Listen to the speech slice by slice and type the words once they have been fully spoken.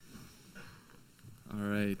All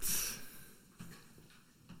right.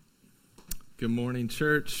 Good morning,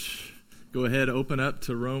 church. Go ahead, open up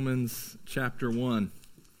to Romans chapter 1.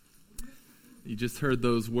 You just heard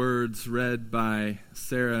those words read by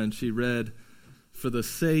Sarah, and she read, "For the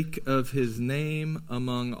sake of his name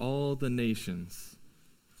among all the nations,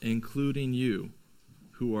 including you,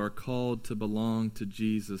 who are called to belong to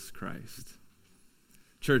Jesus Christ."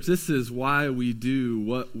 Church, this is why we do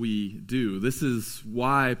what we do. This is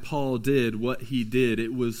why Paul did what he did.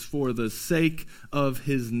 It was for the sake of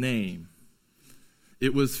his name.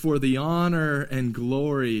 It was for the honor and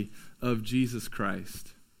glory of Jesus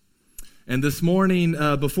Christ. And this morning,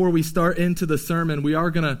 before we start into the sermon,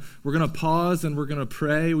 we're gonna pause and we're gonna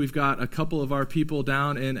pray. We've got a couple of our people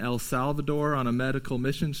down in El Salvador on a medical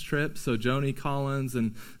missions trip. So Joni Collins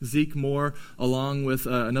and Zeke Moore, along with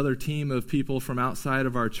another team of people from outside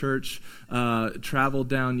of our church, traveled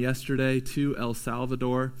down yesterday to El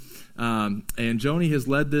Salvador. And Joni has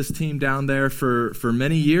led this team down there for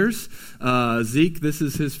many years. Zeke, this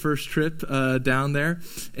is his first trip down there.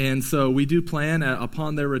 And so we do plan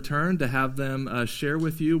upon their return to have them share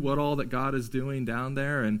with you what all that God is doing down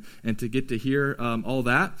there and to get to hear all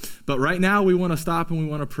that. But right now we want to stop and we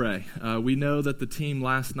want to pray. We know that the team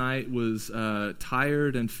last night was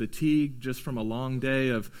tired and fatigued just from a long day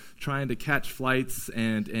of trying to catch flights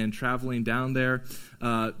and traveling down there.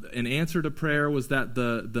 An answer to prayer was that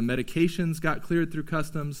the medications got cleared through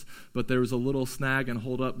customs, but there was a little snag and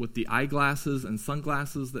hold up with the eyeglasses and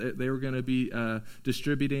sunglasses that they were going to be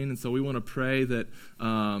distributing, and so we want to pray that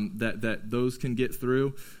those can get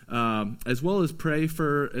through, as well as pray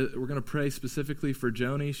for. We're going to pray specifically for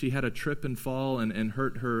Joni. She had a trip and fall and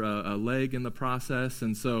hurt her leg in the process,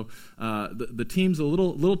 and so the team's a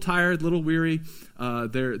little tired, a little weary.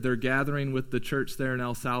 They're gathering with the church there in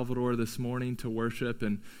El Salvador this morning to worship,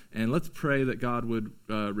 and let's pray that God would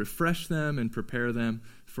refresh them and prepare them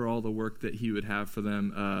for all the work that He would have for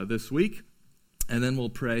them this week. And then we'll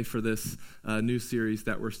pray for this new series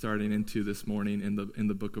that we're starting into this morning in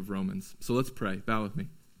the book of Romans. So let's pray. Bow with me.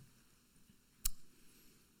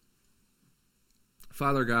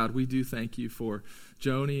 Father God, we do thank you for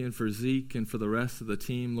Joni and for Zeke and for the rest of the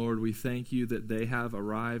team. Lord, we thank you that they have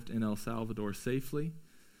arrived in El Salvador safely.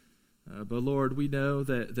 But Lord, we know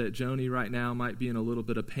that Joni right now might be in a little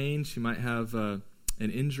bit of pain. She might have an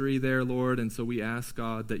injury there, Lord, and so we ask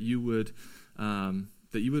God that you would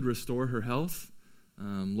restore her health.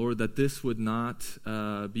 Lord, that this would not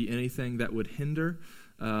be anything that would hinder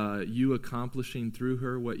you accomplishing through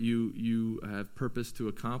her what you have purposed to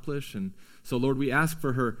accomplish. And so, Lord, we ask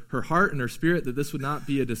for her heart and her spirit, that this would not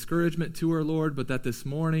be a discouragement to her, Lord, but that this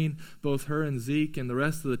morning, both her and Zeke and the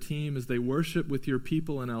rest of the team, as they worship with your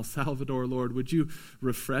people in El Salvador, Lord, would you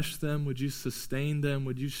refresh them? Would you sustain them?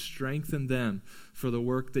 Would you strengthen them for the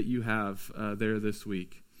work that you have there this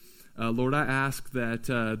week? Lord, I ask that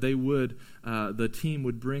the team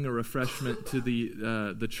would bring a refreshment to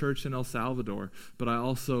the church in El Salvador. But I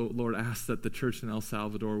also, Lord, ask that the church in El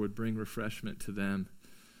Salvador would bring refreshment to them.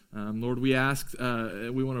 Lord, we ask,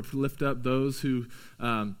 we want to lift up those who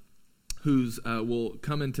will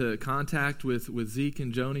come into contact with Zeke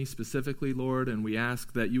and Joni specifically, Lord, and we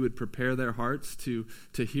ask that you would prepare their hearts to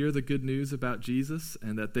hear the good news about Jesus,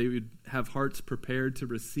 and that they would have hearts prepared to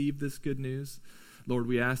receive this good news. Lord,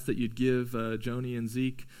 we ask that you'd give Joni and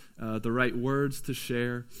Zeke the right words to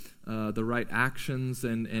share, the right actions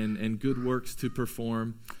and good works to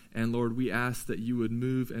perform. And Lord, we ask that you would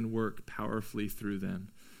move and work powerfully through them.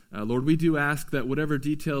 Lord, we do ask that whatever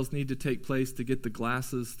details need to take place to get the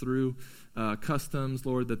glasses through customs,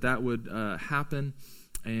 Lord, that would happen,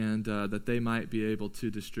 and that they might be able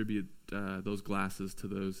to distribute those glasses to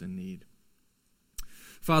those in need.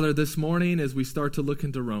 Father, this morning as we start to look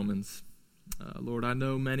into Romans, Lord, I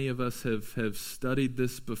know many of us have studied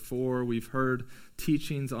this before. We've heard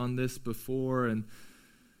teachings on this before. And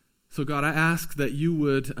so, God, I ask that you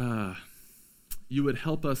would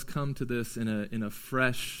help us come to this in a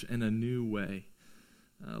fresh and a new way.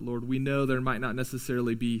 Lord, we know there might not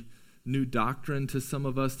necessarily be new doctrine to some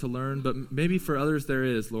of us to learn, but maybe for others there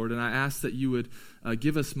is, Lord. And I ask that you would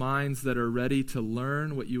give us minds that are ready to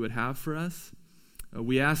learn what you would have for us.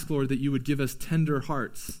 We ask, Lord, that you would give us tender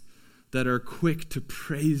hearts that are quick to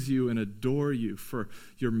praise you and adore you for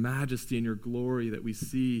your majesty and your glory that we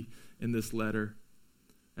see in this letter.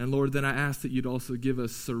 And Lord, then I ask that you'd also give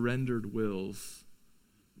us surrendered wills,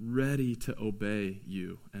 ready to obey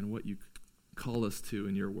you and what you call us to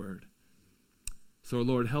in your word. So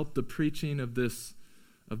Lord, help the preaching of this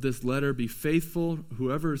of this letter be faithful.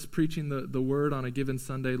 Whoever is preaching the word on a given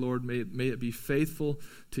Sunday, Lord, may it be faithful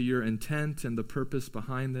to your intent and the purpose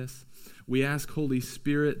behind this. We ask, Holy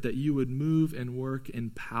Spirit, that you would move and work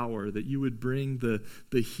in power, that you would bring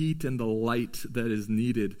the heat and the light that is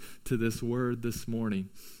needed to this word this morning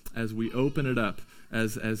as we open it up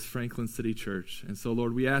as Franklin City Church. And so,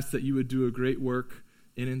 Lord, we ask that you would do a great work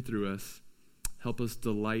in and through us. Help us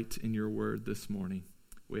delight in your word this morning.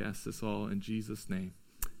 We ask this all in Jesus' name.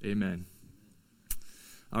 Amen.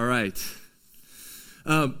 All right.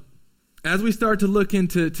 As we start to look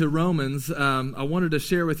into Romans, I wanted to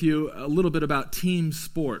share with you a little bit about team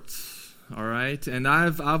sports. All right, and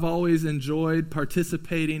I've always enjoyed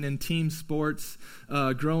participating in team sports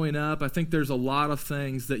growing up. I think there's a lot of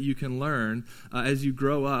things that you can learn as you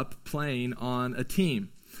grow up playing on a team.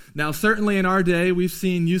 Now, certainly in our day, we've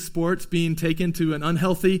seen youth sports being taken to an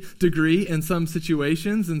unhealthy degree in some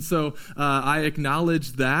situations, and so I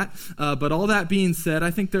acknowledge that. But all that being said,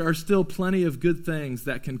 I think there are still plenty of good things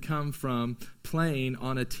that can come from playing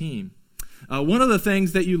on a team. One of the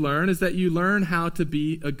things that you learn is that you learn how to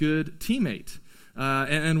be a good teammate.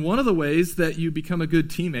 And one of the ways that you become a good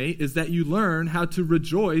teammate is that you learn how to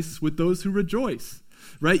rejoice with those who rejoice.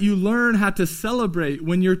 Right? You learn how to celebrate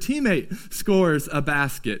when your teammate scores a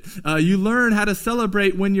basket. You learn how to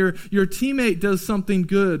celebrate when your teammate does something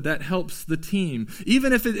good that helps the team.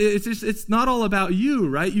 Even if it's not all about you,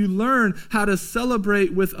 right? You learn how to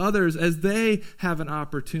celebrate with others as they have an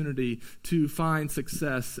opportunity to find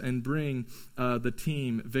success and bring the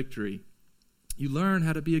team victory. You learn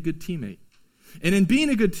how to be a good teammate. And in being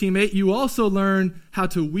a good teammate, you also learn how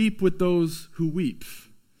to weep with those who weep.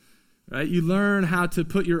 Right? You learn how to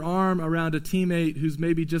put your arm around a teammate who's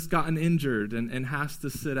maybe just gotten injured and has to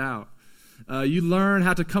sit out. You learn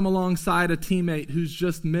how to come alongside a teammate who's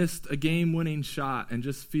just missed a game-winning shot and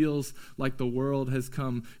just feels like the world has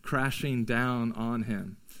come crashing down on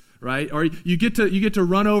him. Right? Or you get to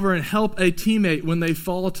run over and help a teammate when they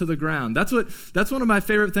fall to the ground. That's one of my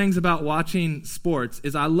favorite things about watching sports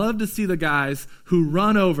is I love to see the guys who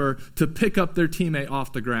run over to pick up their teammate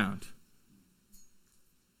off the ground.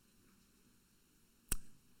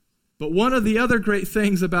 But one of the other great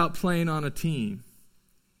things about playing on a team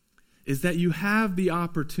is that you have the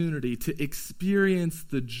opportunity to experience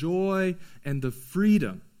the joy and the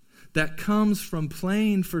freedom that comes from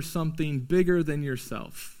playing for something bigger than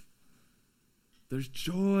yourself. There's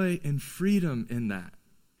joy and freedom in that.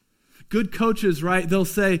 Good coaches, right, they'll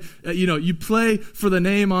say, you play for the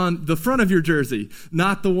name on the front of your jersey,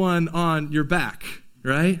 not the one on your back,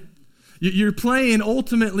 right? You're playing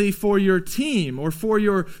ultimately for your team or for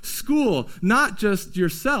your school, not just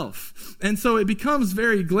yourself. And so it becomes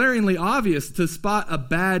very glaringly obvious to spot a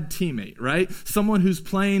bad teammate, right? Someone who's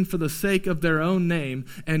playing for the sake of their own name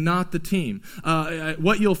and not the team.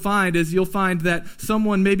 What you'll find that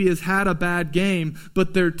someone maybe has had a bad game,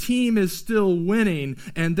 but their team is still winning,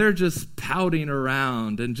 and they're just pouting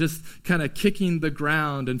around and just kind of kicking the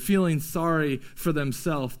ground and feeling sorry for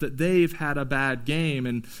themselves that they've had a bad game.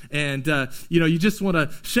 And you just want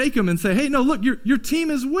to shake them and say, hey, no, look, your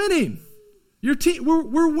team is winning. Your team,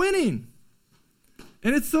 we're winning.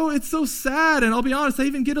 And it's so sad, and I'll be honest, I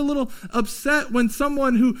even get a little upset when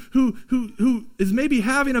someone who is maybe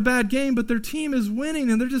having a bad game, but their team is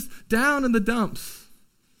winning, and they're just down in the dumps.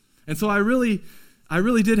 And so I really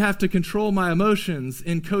did have to control my emotions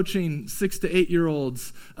in coaching 6 to 8 year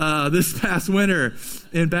olds this past winter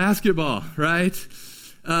in basketball, right?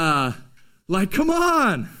 Come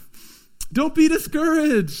on. Don't be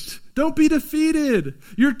discouraged. Don't be defeated.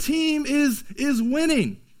 Your team is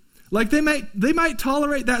winning. They might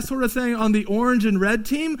tolerate that sort of thing on the orange and red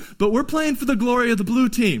team, but we're playing for the glory of the blue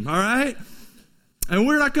team, all right? And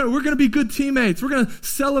we're going to be good teammates. We're going to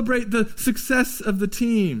celebrate the success of the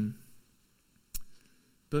team.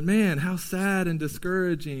 But man, how sad and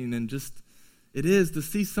discouraging and just it is to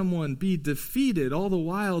see someone be defeated all the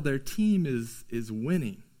while their team is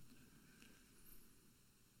winning.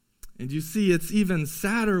 And you see, it's even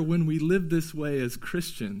sadder when we live this way as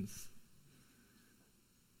Christians.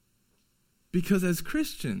 Because as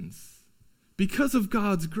Christians, because of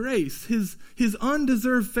God's grace, His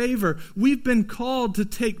undeserved favor, we've been called to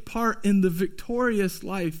take part in the victorious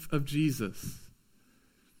life of Jesus.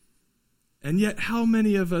 And yet, how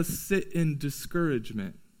many of us sit in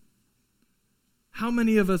discouragement? How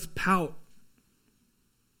many of us pout?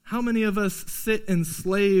 How many of us sit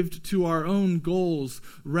enslaved to our own goals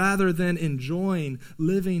rather than enjoying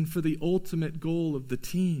living for the ultimate goal of the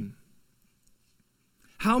team?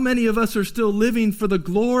 How many of us are still living for the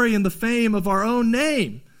glory and the fame of our own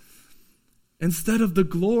name instead of the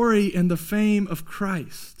glory and the fame of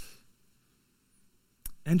Christ?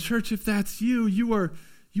 And church, if that's you, you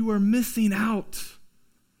are missing out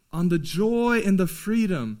on the joy and the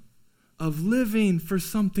freedom of living for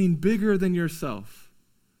something bigger than yourself.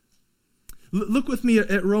 Look with me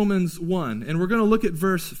at Romans 1, and we're going to look at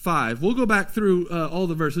verse 5. We'll go back through all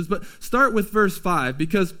the verses, but start with verse 5,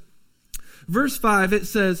 because verse 5, it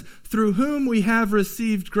says, "Through whom we have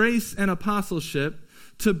received grace and apostleship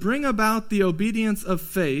to bring about the obedience of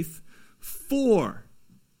faith for."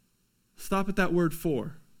 Stop at that word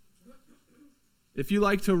 "for." If you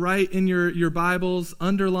like to write in your Bibles,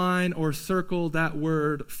 underline or circle that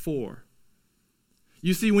word "for."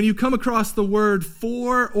 You see, when you come across the word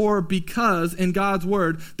 "for" or "because" in God's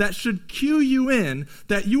word, that should cue you in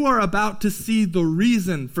that you are about to see the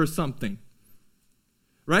reason for something.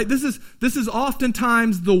 Right? This is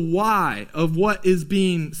oftentimes the why of what is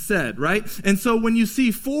being said, right? And so when you see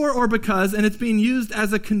 "for" or "because" and it's being used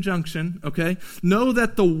as a conjunction, okay, know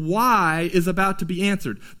that the why is about to be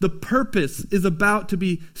answered. The purpose is about to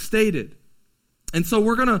be stated. And so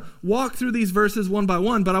we're going to walk through these verses one by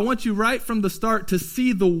one, but I want you right from the start to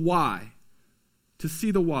see the why. To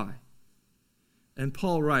see the why. And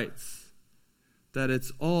Paul writes that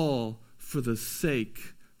it's all for the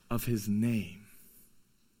sake of his name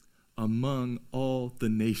among all the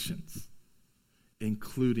nations,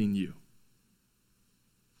 including you.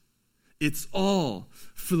 It's all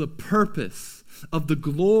for the purpose of the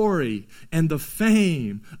glory and the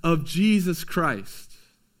fame of Jesus Christ.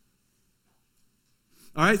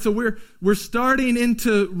 All right, so we're starting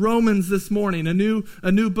into Romans this morning, a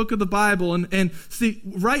new book of the Bible, and see,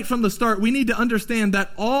 right from the start, we need to understand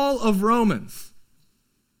that all of Romans,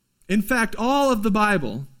 in fact, all of the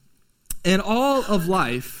Bible and all of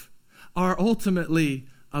life are ultimately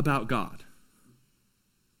about God.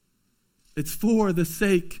 It's for the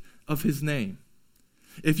sake of his name.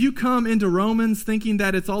 If you come into Romans thinking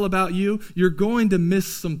that it's all about you, you're going to miss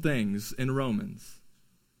some things in Romans.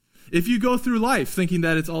 If you go through life thinking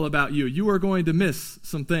that it's all about you, you are going to miss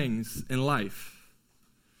some things in life.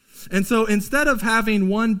 And so instead of having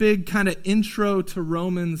one big kind of intro to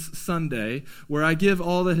Romans Sunday, where I give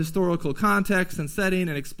all the historical context and setting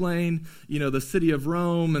and explain, the city of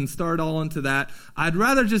Rome and start all into that, I'd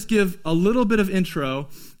rather just give a little bit of intro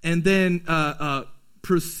and then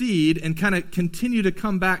proceed and kind of continue to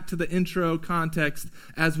come back to the intro context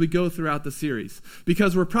as we go throughout the series.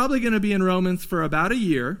 Because we're probably going to be in Romans for about a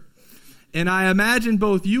year. And I imagine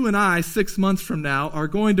both you and I, 6 months from now, are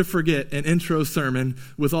going to forget an intro sermon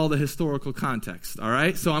with all the historical context, all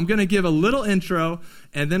right? So I'm going to give a little intro,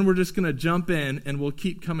 and then we're just going to jump in, and we'll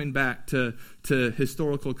keep coming back to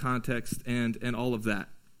historical context and all of that.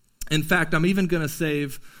 In fact, I'm even going to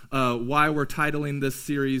save why we're titling this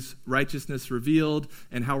series Righteousness Revealed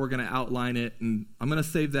and how we're going to outline it, and I'm going to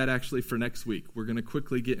save that actually for next week. We're going to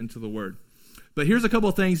quickly get into the Word. But here's a couple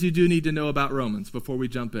of things you do need to know about Romans before we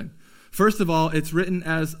jump in. First of all, it's written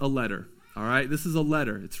as a letter, all right? This is a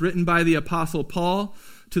letter. It's written by the Apostle Paul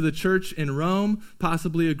to the church in Rome,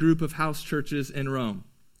 possibly a group of house churches in Rome.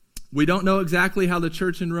 We don't know exactly how the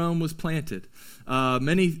church in Rome was planted.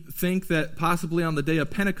 Many think that possibly on the day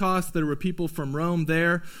of Pentecost, there were people from Rome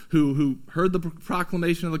there who heard the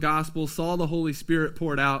proclamation of the gospel, saw the Holy Spirit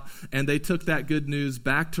poured out, and they took that good news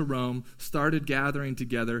back to Rome, started gathering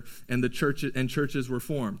together, and churches were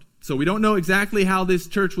formed. So we don't know exactly how this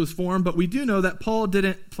church was formed, but we do know that Paul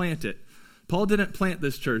didn't plant it. Paul didn't plant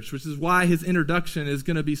this church, which is why his introduction is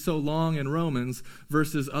going to be so long in Romans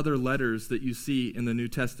versus other letters that you see in the New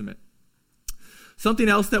Testament. Something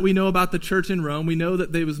else that we know about the church in Rome, we know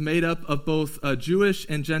that they was made up of both Jewish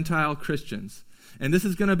and Gentile Christians. And this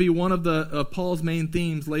is going to be one of Paul's main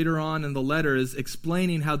themes later on in the letter, is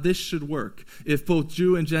explaining how this should work if both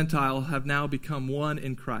Jew and Gentile have now become one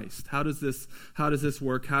in Christ. How does this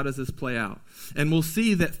work? How does this play out? And we'll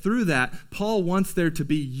see that through that, Paul wants there to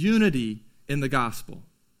be unity in the gospel.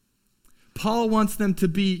 Paul wants them to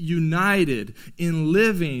be united in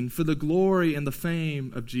living for the glory and the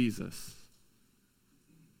fame of Jesus.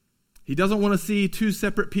 He doesn't want to see 2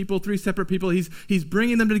 separate people, 3 separate people. He's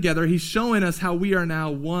bringing them together. He's showing us how we are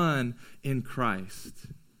now one in Christ.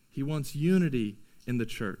 He wants unity in the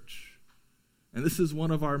church. And this is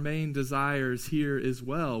one of our main desires here as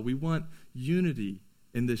well. We want unity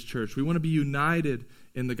in this church. We want to be united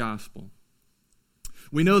in the gospel.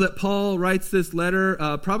 We know that Paul writes this letter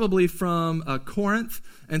probably from Corinth.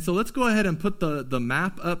 And so let's go ahead and put the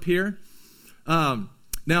map up here.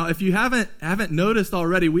 Now, if you haven't noticed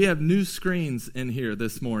already, we have new screens in here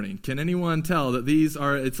this morning. Can anyone tell that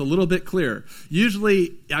it's a little bit clearer?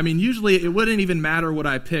 Usually it wouldn't even matter what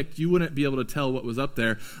I picked. You wouldn't be able to tell what was up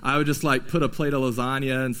there. I would just put a plate of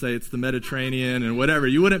lasagna and say it's the Mediterranean and whatever.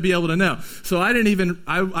 You wouldn't be able to know. So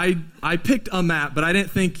I picked a map, but I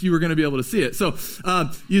didn't think you were going to be able to see it. So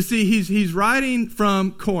you see he's writing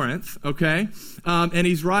from Corinth, okay? And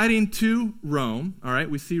he's writing to Rome, all right?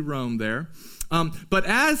 We see Rome there. But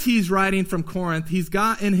as he's writing from Corinth, he's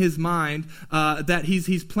got in his mind that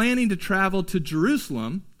he's planning to travel to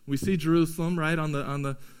Jerusalem. We see Jerusalem right on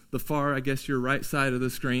the far, I guess, your right side of the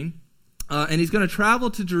screen. And he's going to travel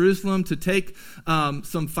to Jerusalem to take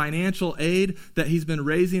some financial aid that he's been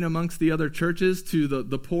raising amongst the other churches to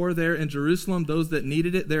the poor there in Jerusalem, those that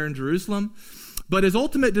needed it there in Jerusalem. But his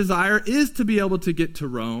ultimate desire is to be able to get to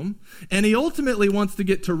Rome, and he ultimately wants to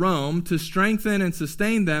get to Rome to strengthen and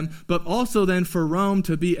sustain them, but also then for Rome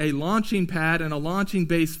to be a launching pad and a launching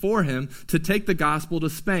base for him to take the gospel to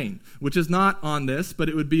Spain, which is not on this, but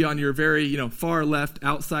it would be on your very far left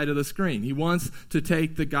outside of the screen. He wants to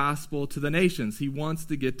take the gospel to the nations. He wants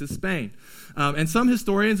to get to Spain. And some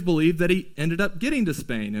historians believe that he ended up getting to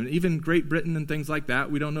Spain, and even Great Britain and things like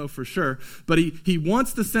that. We don't know for sure. But he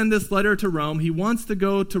wants to send this letter to Rome. He wants to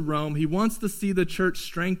go to Rome. He wants to see the church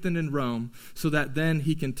strengthened in Rome so that then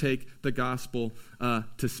he can take the gospel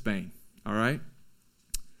to Spain. All right?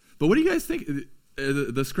 But what do you guys think?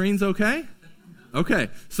 The screen's okay? Okay.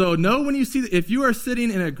 So know when you see, if you are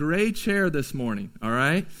sitting in a gray chair this morning, all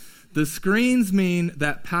right? The screens mean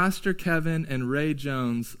that Pastor Kevin and Ray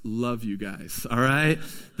Jones love you guys, all right?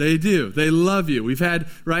 They do. They love you. We've had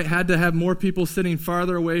to have more people sitting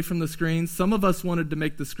farther away from the screens. Some of us wanted to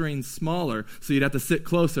make the screens smaller, so you'd have to sit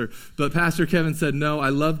closer. But Pastor Kevin said, no, I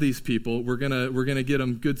love these people. We're gonna get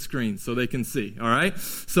them good screens so they can see, all right?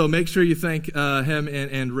 So make sure you thank him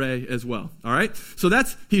and Ray as well, all right? So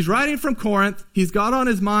he's writing from Corinth. He's got on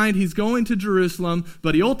his mind, he's going to Jerusalem,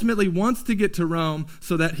 but he ultimately wants to get to Rome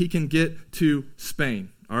so that he can get to Spain,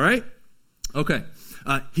 all right? Okay.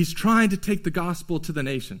 He's trying to take the gospel to the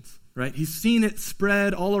nations, right? He's seen it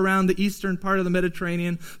spread all around the eastern part of the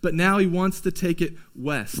Mediterranean, but now he wants to take it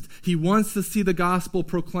west. He wants to see the gospel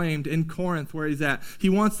proclaimed in Corinth, where he's at. He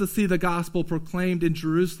wants to see the gospel proclaimed in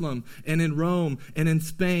Jerusalem and in Rome and in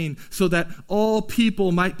Spain, so that all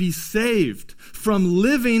people might be saved from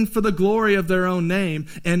living for the glory of their own name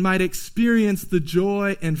and might experience the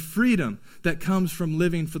joy and freedom that comes from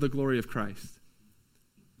living for the glory of Christ.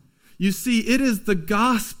 You see, it is the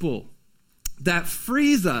gospel that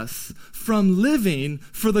frees us from living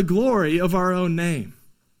for the glory of our own name.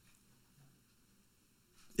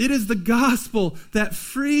 It is the gospel that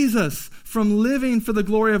frees us from living for the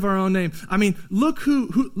glory of our own name. I mean, look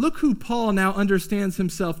who Paul now understands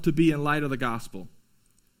himself to be in light of the gospel.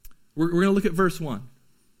 We're going to look at verse 1.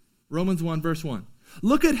 Romans 1, verse 1.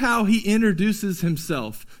 Look at how he introduces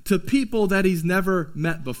himself to people that he's never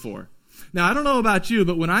met before. Now, I don't know about you,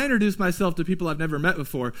 but when I introduce myself to people I've never met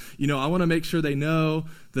before, I want to make sure they know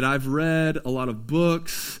that I've read a lot of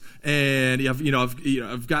books and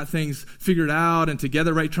I've got things figured out and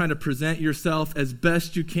together, right? Trying to present yourself as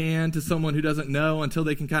best you can to someone who doesn't know until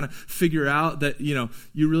they can kind of figure out that,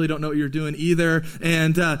 you really don't know what you're doing either.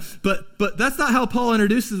 And, but that's not how Paul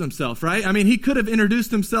introduces himself, right? I mean, he could have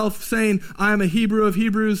introduced himself saying, I'm a Hebrew of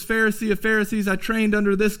Hebrews, Pharisee of Pharisees. I trained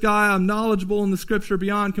under this guy. I'm knowledgeable in the scripture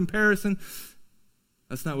beyond comparison.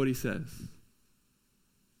 That's not what he says.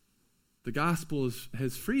 The gospel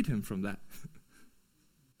has freed him from that.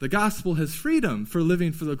 The gospel has freed him for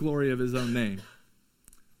living for the glory of his own name.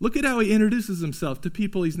 Look at how he introduces himself to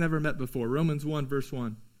people he's never met before. Romans 1, verse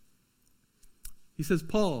 1. He says,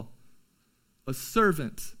 Paul, a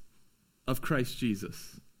servant of Christ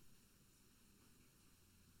Jesus.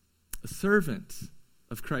 A servant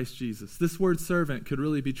of Christ Jesus. This word servant could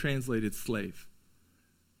really be translated slave.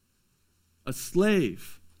 A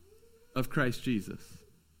slave of Christ Jesus.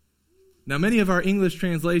 Now, many of our English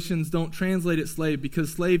translations don't translate it slave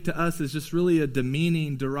because slave to us is just really a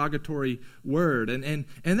demeaning, derogatory word. And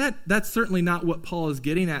that's certainly not what Paul is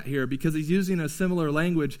getting at here, because he's using a similar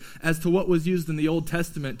language as to what was used in the Old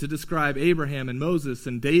Testament to describe Abraham and Moses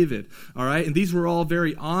and David. All right? And these were all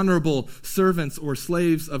very honorable servants or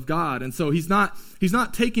slaves of God. And so he's not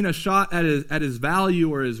taking a shot at his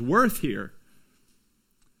value or his worth here.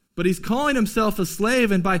 But he's calling himself a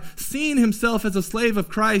slave, and by seeing himself as a slave of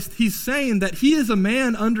Christ, he's saying that he is a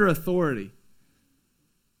man under authority.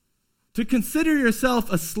 To consider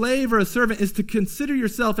yourself a slave or a servant is to consider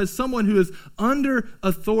yourself as someone who is under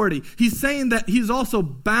authority. He's saying that he's also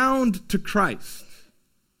bound to Christ.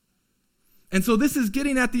 And so this is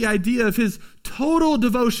getting at the idea of his total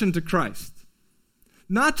devotion to Christ.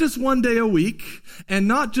 Not just one day a week, and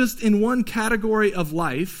not just in one category of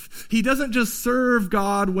life. He doesn't just serve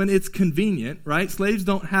God when it's convenient, right? Slaves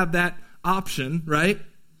don't have that option, right?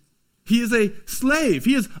 He is a slave.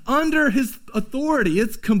 He is under his authority.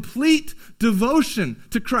 It's complete devotion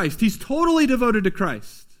to Christ. He's totally devoted to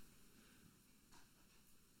Christ.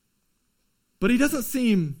 But he doesn't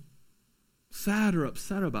seem sad or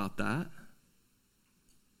upset about that.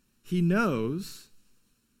 He knows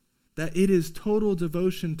that it is total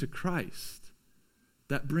devotion to Christ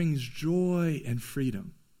that brings joy and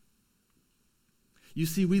freedom. You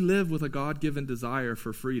see, we live with a God-given desire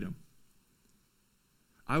for freedom.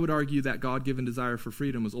 I would argue that God-given desire for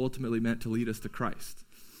freedom was ultimately meant to lead us to Christ.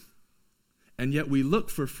 And yet we look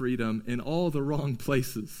for freedom in all the wrong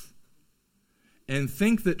places and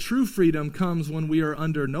think that true freedom comes when we are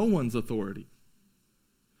under no one's authority,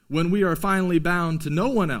 when we are finally bound to no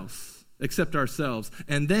one else except ourselves,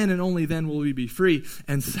 and then and only then will we be free.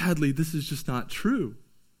 And sadly, this is just not true.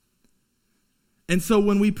 And so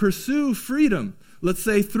when we pursue freedom, let's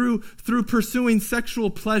say through pursuing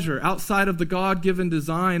sexual pleasure outside of the God-given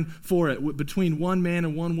design for it between one man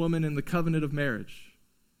and one woman in the covenant of marriage,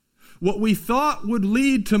 what we thought would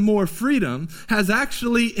lead to more freedom has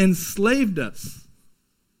actually enslaved us.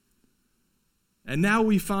 And now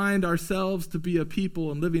we find ourselves to be a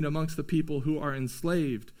people and living amongst the people who are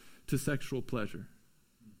enslaved to sexual pleasure.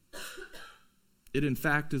 It, in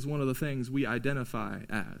fact, is one of the things we identify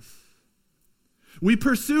as. We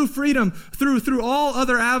pursue freedom through all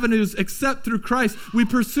other avenues except through Christ. We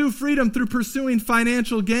pursue freedom through pursuing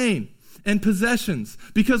financial gain and possessions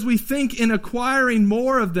because we think in acquiring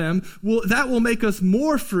more of them, that will make us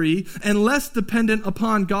more free and less dependent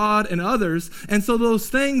upon God and others. And so those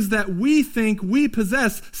things that we think we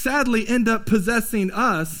possess sadly end up possessing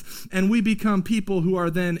us, and we become people who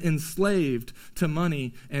are then enslaved to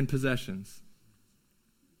money and possessions.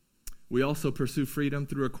 We also pursue freedom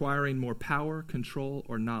through acquiring more power, control,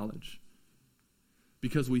 or knowledge.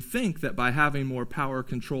 Because we think that by having more power,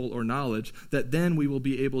 control, or knowledge, that then we will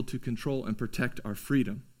be able to control and protect our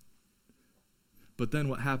freedom. But then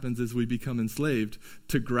what happens is we become enslaved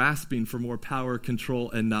to grasping for more power, control,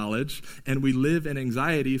 and knowledge, and we live in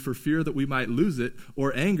anxiety for fear that we might lose it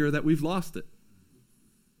or anger that we've lost it.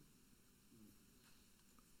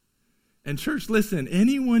 And church, listen,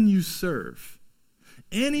 anyone you serve,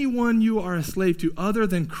 anyone you are a slave to other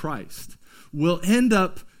than Christ will end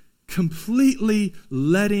up completely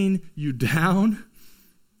letting you down,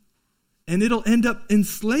 and it'll end up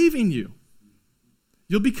enslaving you.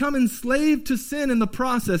 You'll become enslaved to sin in the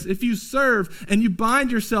process if you serve and you bind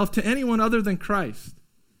yourself to anyone other than Christ.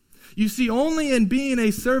 You see, only in being a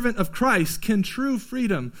servant of Christ can true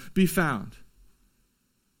freedom be found.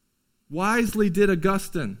 Wisely did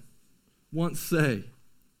Augustine once say,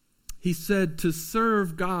 he said, "To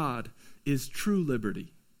serve God is true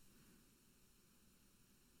liberty."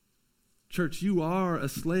 Church, you are a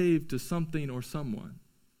slave to something or someone.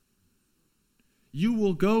 You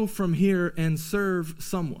will go from here and serve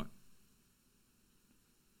someone.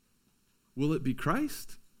 Will it be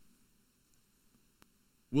Christ?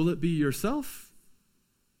 Will it be yourself?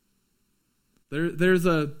 There's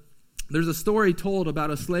a story told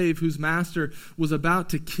about a slave whose master was about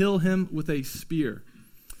to kill him with a spear.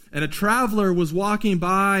 And a traveler was walking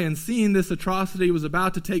by and seeing this atrocity was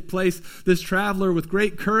about to take place. This traveler, with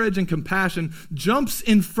great courage and compassion, jumps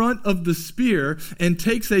in front of the spear and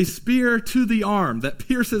takes a spear to the arm that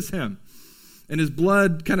pierces him. And his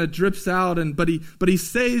blood kind of drips out, but he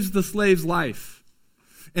saves the slave's life.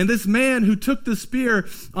 And this man who took the spear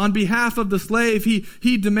on behalf of the slave,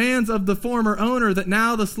 he demands of the former owner that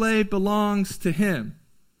now the slave belongs to him.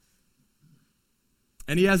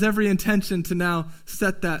 And he has every intention to now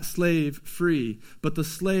set that slave free. But the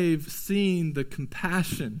slave, seeing the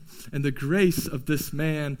compassion and the grace of this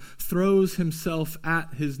man, throws himself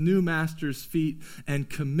at his new master's feet and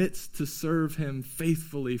commits to serve him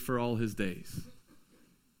faithfully for all his days.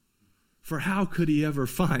 For how could he ever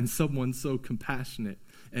find someone so compassionate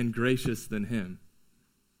and gracious than him?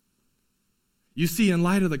 You see, in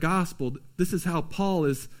light of the gospel, this is how Paul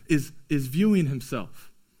is viewing himself.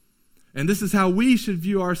 And this is how we should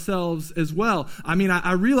view ourselves as well. I mean,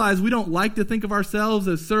 I realize we don't like to think of ourselves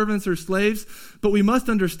as servants or slaves, but we must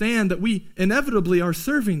understand that we inevitably are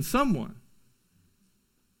serving someone.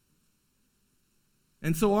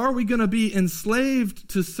 And so are we going to be enslaved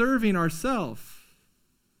to serving ourselves?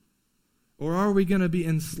 Or are we going to be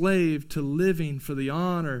enslaved to living for the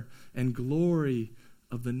honor and glory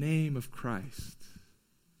of the name of Christ?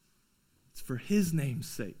 It's for his name's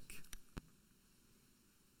sake.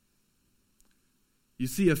 You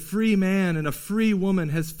see, a free man and a free woman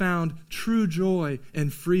has found true joy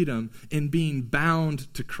and freedom in being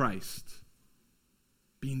bound to Christ.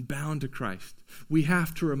 Being bound to Christ. We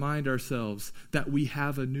have to remind ourselves that we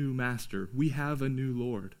have a new master. We have a new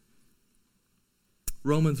Lord.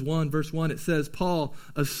 Romans 1, verse 1, it says, Paul,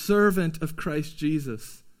 a servant of Christ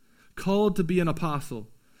Jesus, called to be an apostle,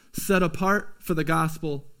 set apart for the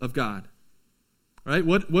gospel of God. Right?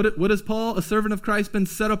 What has Paul, a servant of Christ, been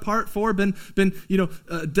set apart for? Been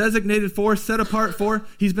designated for, set apart for?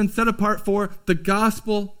 He's been set apart for the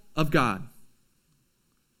gospel of God.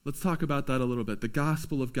 Let's talk about that a little bit. The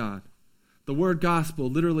gospel of God. The word gospel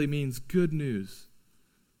literally means good news.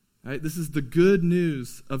 Right? This is the good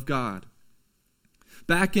news of God.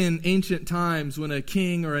 Back in ancient times, when a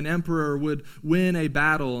king or an emperor would win a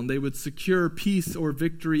battle and they would secure peace or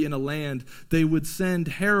victory in a land, they would send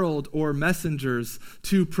herald or messengers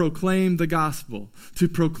to proclaim the gospel, to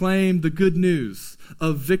proclaim the good news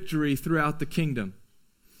of victory throughout the kingdom.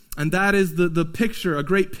 And that is the picture, a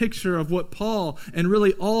great picture of what Paul and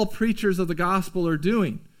really all preachers of the gospel are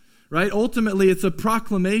doing. Right? Ultimately, it's a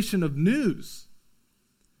proclamation of news.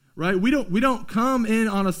 Right? We don't come in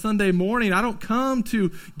on a Sunday morning. I don't come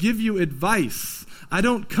to give you advice. I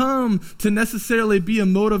don't come to necessarily be a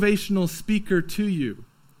motivational speaker to you.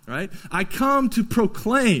 Right? I come to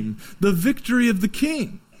proclaim the victory of the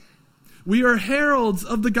King. We are heralds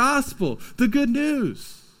of the gospel, the good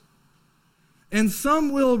news. And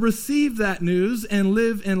some will receive that news and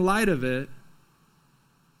live in light of it,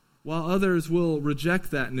 while others will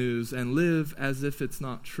reject that news and live as if it's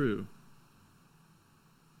not true.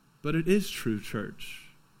 But it is true,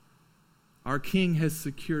 church. Our King has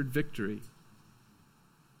secured victory.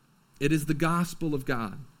 It is the gospel of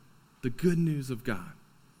God, the good news of God.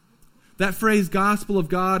 That phrase, gospel of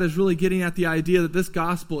God, is really getting at the idea that this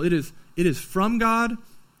gospel, it is from God,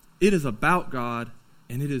 it is about God,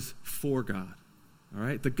 and it is for God. All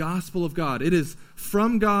right? The gospel of God. It is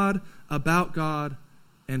from God, about God,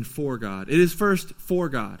 and for God. It is first for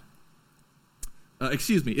God.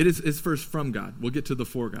 It is first from God. We'll get to the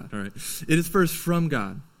for God. All right. It is first from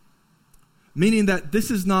God. Meaning that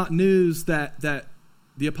this is not news that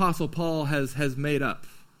the Apostle Paul has made up.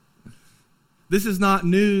 This is not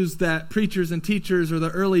news that preachers and teachers or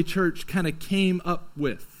the early church kind of came up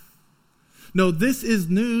with. No, this is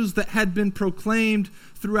news that had been proclaimed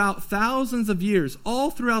throughout thousands of years.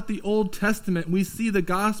 All throughout the Old Testament, we see the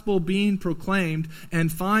gospel being proclaimed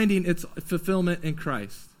and finding its fulfillment in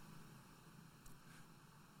Christ.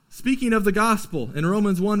 Speaking of the gospel, in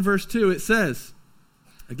Romans 1 verse 2, it says,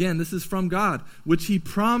 again, this is from God, which he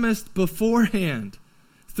promised beforehand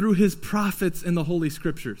through his prophets in the Holy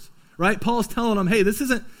Scriptures. Right? Paul's telling them, hey, this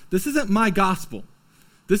isn't my gospel.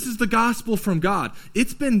 This is the gospel from God.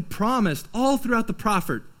 It's been promised all throughout the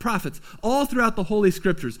prophets, all throughout the Holy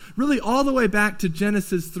Scriptures, really all the way back to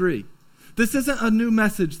Genesis 3. This isn't a new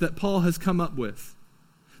message that Paul has come up with.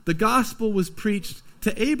 The gospel was preached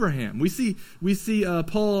to Abraham. We see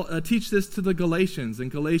Paul teach this to the Galatians in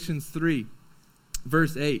Galatians 3,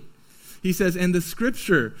 verse 8. He says, and the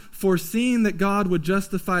Scripture, foreseeing that God would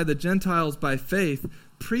justify the Gentiles by faith,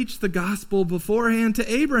 preached the gospel beforehand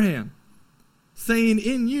to Abraham, saying,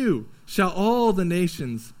 in you shall all the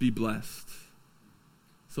nations be blessed.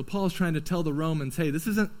 So Paul's trying to tell the Romans, hey, this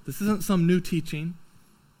isn't some new teaching,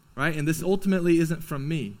 right? And this ultimately isn't from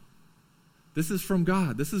me. This is from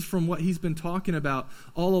God. This is from what he's been talking about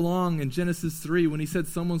all along in Genesis 3 when he said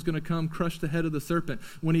someone's going to come crush the head of the serpent,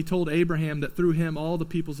 when he told Abraham that through him all the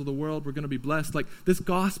peoples of the world were going to be blessed. Like, this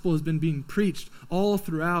gospel has been being preached all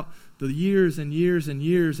throughout the years and years and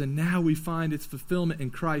years, and now we find its fulfillment in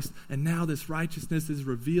Christ, and now this righteousness is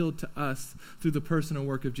revealed to us through the person and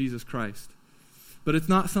work of Jesus Christ. But it's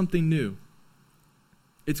not something new.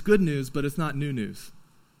 It's good news, but it's not new news.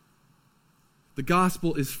 The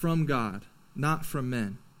gospel is from God, not from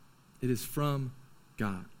men. It is from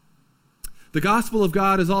God. The gospel of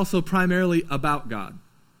God is also primarily about God,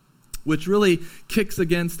 which really kicks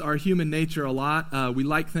against our human nature a lot. We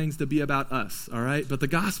like things to be about us, all right? But the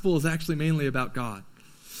gospel is actually mainly about God.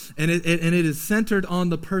 And it is centered on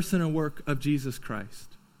the person and work of Jesus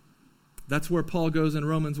Christ. That's where Paul goes in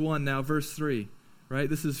Romans 1 now, verse 3, right?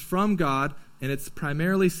 This is from God, and it's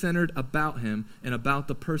primarily centered about him and about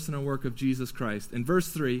the person and work of Jesus Christ. In verse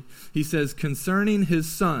 3, he says, concerning his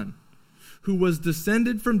Son, who was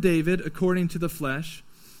descended from David according to the flesh,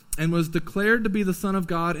 and was declared to be the Son of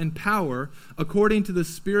God in power according to the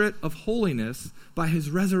Spirit of holiness by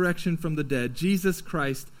his resurrection from the dead, Jesus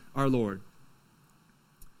Christ our Lord.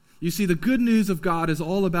 You see, the good news of God is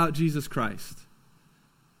all about Jesus Christ.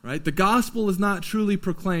 Right? The gospel is not truly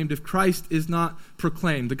proclaimed if Christ is not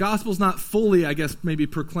proclaimed. The gospel is not fully, I guess, maybe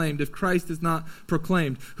proclaimed if Christ is not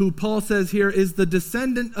proclaimed. Who Paul says here is the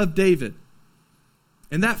descendant of David.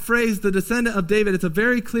 And that phrase, the descendant of David, it's a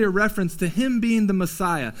very clear reference to him being the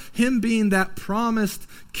Messiah, him being that promised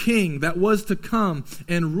king that was to come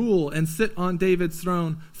and rule and sit on David's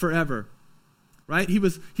throne forever. Right? He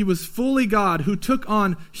was fully God who took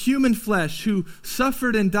on human flesh, who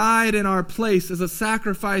suffered and died in our place as a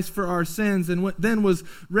sacrifice for our sins, and then was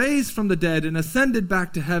raised from the dead and ascended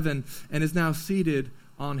back to heaven and is now seated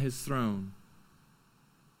on his throne.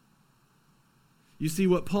 You see,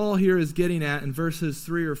 what Paul here is getting at in verses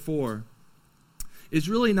 3 or 4 is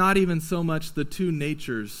really not even so much the two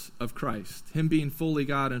natures of Christ, him being fully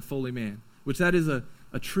God and fully man, which that is a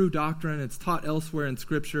true doctrine. It's taught elsewhere in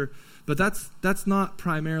Scripture. But that's not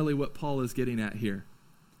primarily what Paul is getting at here.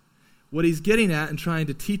 What he's getting at and trying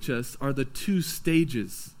to teach us are the two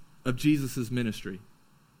stages of Jesus' ministry.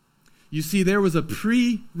 You see, there was a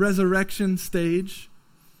pre-resurrection stage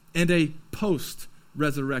and a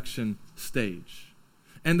post-resurrection stage.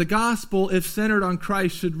 And the gospel, if centered on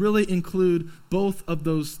Christ, should really include both of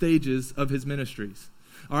those stages of his ministries.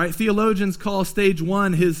 All right, theologians call stage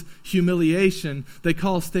 1 his humiliation. They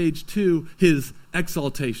call stage 2 his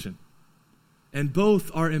exaltation. And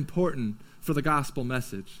both are important for the gospel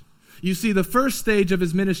message. You see, the first stage of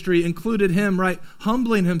his ministry included him, right,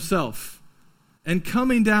 humbling himself and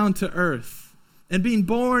coming down to earth and being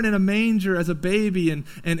born in a manger as a baby and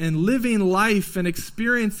living life and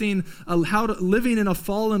experiencing living in a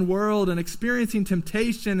fallen world and experiencing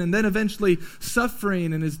temptation and then eventually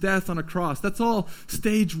suffering in his death on a cross. That's all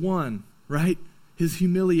stage 1, right? His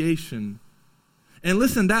humiliation. And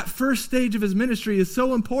listen, that first stage of his ministry is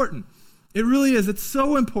so important. It really is. It's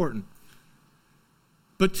so important.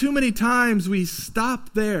 But too many times we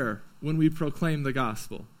stop there when we proclaim the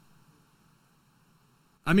gospel.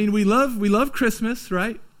 I mean, we love Christmas,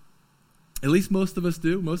 right? At least most of us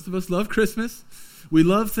do. Most of us love Christmas. We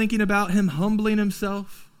love thinking about him humbling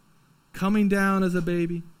himself, coming down as a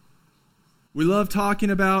baby. We love talking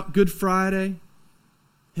about Good Friday,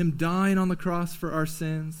 him dying on the cross for our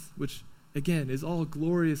sins, which, again, is all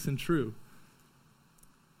glorious and true.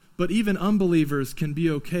 But even unbelievers can be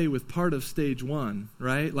okay with part of stage 1,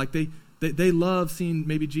 right? Like they love seeing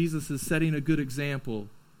maybe Jesus is setting a good example,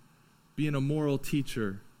 being a moral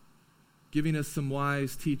teacher, giving us some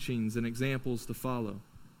wise teachings and examples to follow.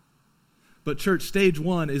 But church, stage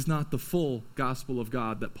 1 is not the full gospel of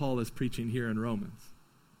God that Paul is preaching here in Romans.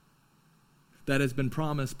 That has been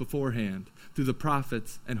promised beforehand through the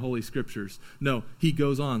prophets and Holy Scriptures. No, he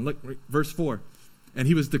goes on. Look, verse 4. And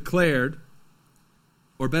he was declared,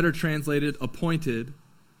 or better translated, appointed,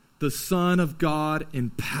 the Son of God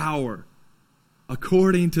in power,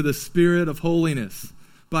 according to the Spirit of holiness,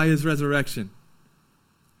 by his resurrection.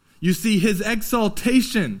 You see, his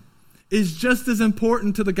exaltation is just as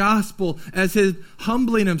important to the gospel as his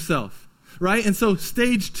humbling himself, right? And so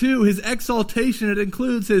stage 2, his exaltation, it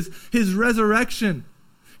includes his resurrection,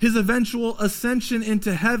 his eventual ascension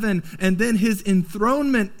into heaven, and then his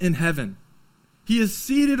enthronement in heaven. He is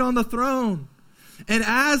seated on the throne. And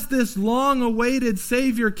as this long-awaited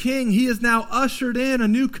Savior King, he is now ushered in a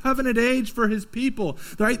new covenant age for his people.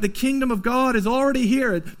 Right? The kingdom of God is already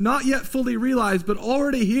here, not yet fully realized, but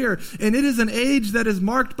already here. And it is an age that is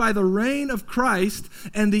marked by the reign of Christ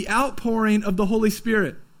and the outpouring of the Holy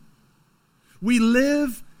Spirit. We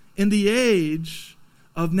live in the age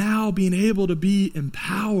of now being able to be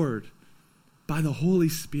empowered by the Holy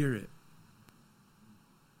Spirit.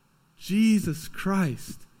 Jesus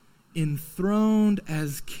Christ, enthroned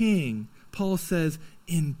as king, Paul says,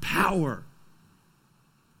 in power.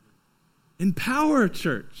 In power,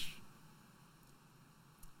 church.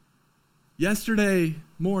 Yesterday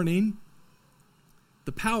morning,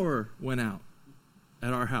 the power went out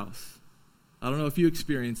at our house. I don't know if you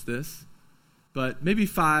experienced this, but maybe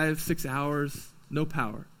 5-6 hours, no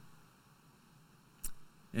power.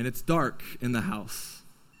 And it's dark in the house.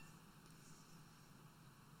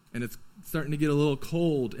 And it's starting to get a little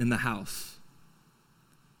cold in the house.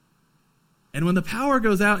 And when the power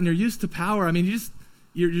goes out and you're used to power, I mean,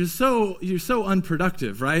 you're so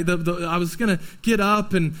unproductive, right? I was going to get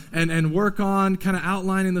up and work on kind of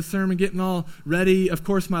outlining the sermon, getting all ready. Of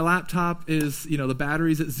course, my laptop is, the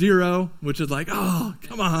battery's at 0, which is like, oh,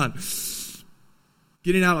 come on.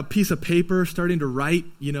 Getting out a piece of paper, starting to write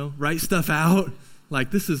stuff out.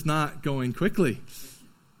 Like, this is not going quickly.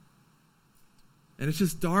 And it's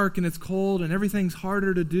just dark and it's cold and everything's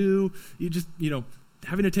harder to do. You just,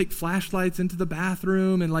 having to take flashlights into the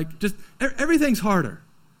bathroom and everything's harder.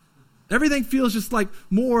 Everything feels just like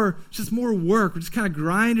more work. We're just kind of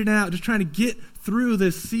grinding it out, just trying to get through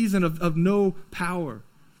this season of no power.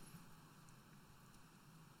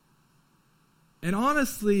 And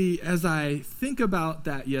honestly, as I think about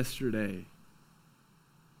that yesterday,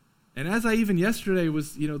 and as I even yesterday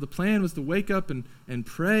was, the plan was to wake up and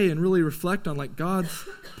pray and really reflect on like God's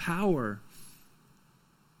power.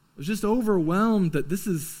 I was just overwhelmed that this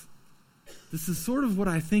is sort of what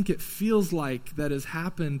I think it feels like that has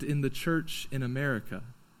happened in the church in America.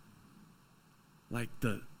 Like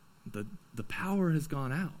the power has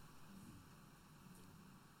gone out.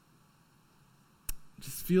 It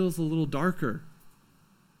just feels a little darker,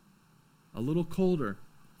 a little colder,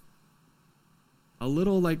 a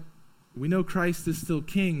little like we know Christ is still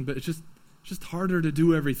king, but it's just harder to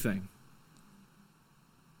do everything.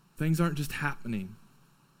 Things aren't just happening.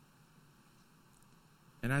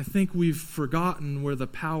 And I think we've forgotten where the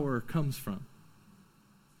power comes from.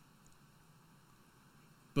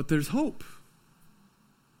 But there's hope.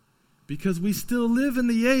 Because we still live in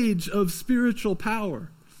the age of spiritual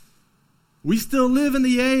power. We still live in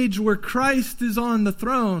the age where Christ is on the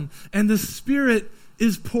throne and the Spirit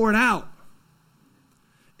is poured out.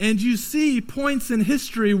 And you see points in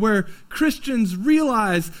history where Christians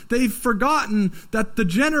realize they've forgotten that the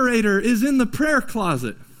generator is in the prayer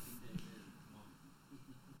closet.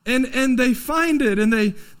 And they find it, and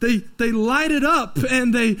they light it up,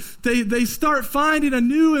 and they start finding a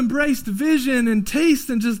new embraced vision and taste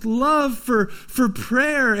and just love for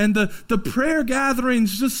prayer, and the prayer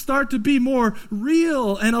gatherings just start to be more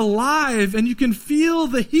real and alive, and you can feel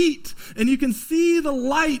the heat, and you can see the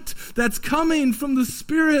light that's coming from the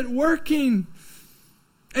Spirit working.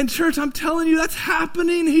 And church, I'm telling you, that's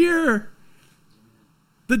happening here.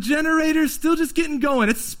 The generator's still just getting going.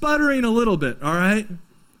 It's sputtering a little bit, all right?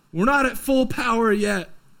 We're not at full power yet.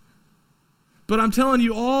 But I'm telling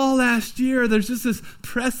you, all last year, there's just this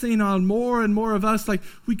pressing on more and more of us, like,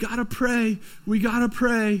 we got to pray. We got to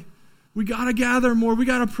pray. We got to gather more. We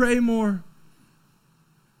got to pray more.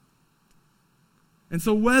 And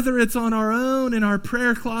so whether it's on our own in our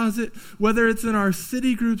prayer closet, whether it's in our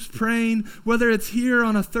city groups praying, whether it's here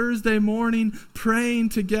on a Thursday morning praying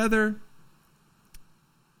together,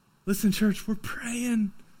 listen, church, we're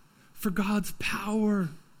praying for God's power,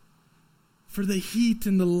 for the heat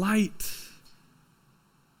and the light.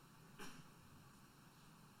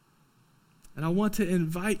 And I want to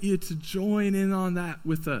invite you to join in on that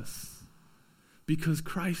with us, because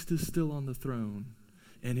Christ is still on the throne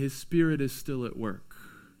and His Spirit is still at work.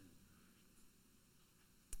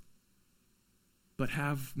 But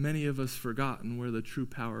have many of us forgotten where the true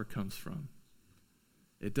power comes from?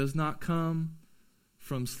 It does not come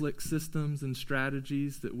from slick systems and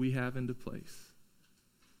strategies that we have into place.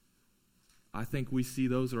 I think we see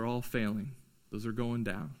those are all failing. Those are going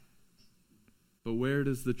down. But where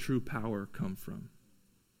does the true power come from?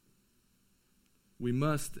 We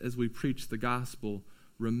must, as we preach the gospel,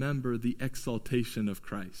 remember the exaltation of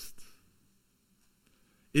Christ.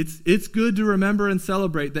 It's good to remember and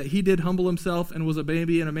celebrate that He did humble Himself and was a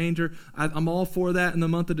baby in a manger. I'm all for that in the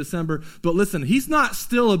month of December. But listen, He's not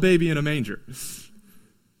still a baby in a manger.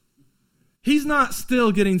 He's not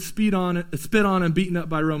still getting spit on and beaten up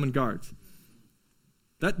by Roman guards.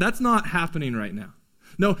 That's not happening right now.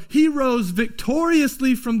 No, He rose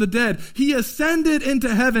victoriously from the dead. He ascended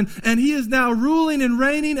into heaven, and He is now ruling and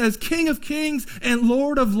reigning as King of Kings and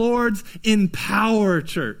Lord of Lords in power,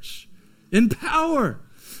 church. In power.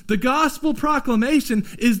 The gospel proclamation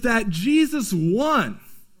is that Jesus won.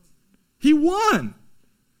 He won.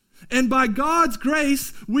 And by God's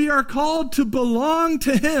grace, we are called to belong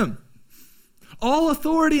to Him. All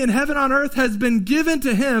authority in heaven and on earth has been given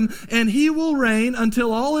to Him, and He will reign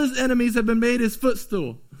until all His enemies have been made His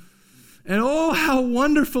footstool. And oh, how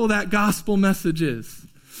wonderful that gospel message is.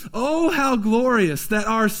 Oh, how glorious that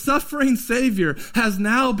our suffering Savior has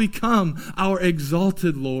now become our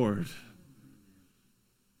exalted Lord.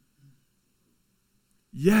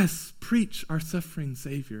 Yes, preach our suffering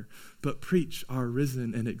Savior, but preach our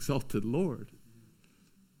risen and exalted Lord.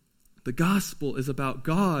 The gospel is about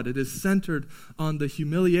God. It is centered on the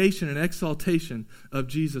humiliation and exaltation of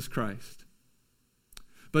Jesus Christ.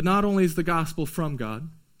 But not only is the gospel from God,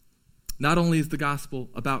 not only is the gospel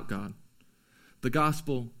about God, the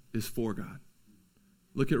gospel is for God.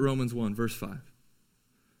 Look at Romans 1, verse 5.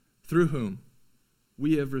 Through whom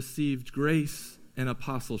we have received grace and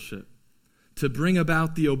apostleship to bring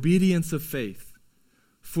about the obedience of faith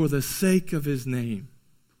for the sake of His name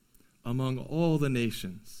among all the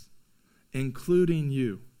nations, including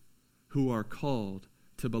you who are called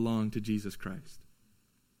to belong to Jesus Christ.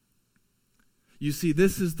 You see,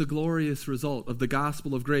 this is the glorious result of the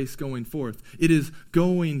gospel of grace going forth. It is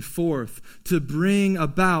going forth to bring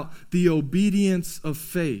about the obedience of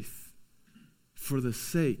faith for the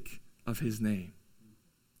sake of his name.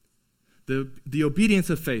 The obedience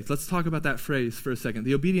of faith. Let's talk about that phrase for a second.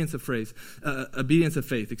 The obedience of faith.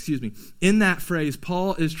 In that phrase,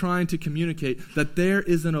 Paul is trying to communicate that there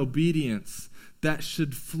is an obedience that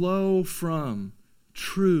should flow from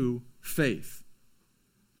true faith.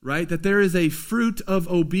 Right? That there is a fruit of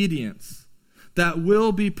obedience that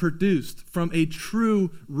will be produced from a true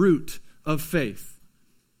root of faith.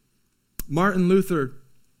 Martin Luther,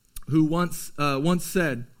 who once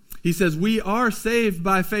said, he says, "We are saved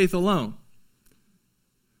by faith alone,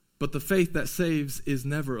 but the faith that saves is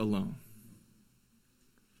never alone."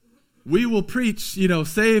 We will preach,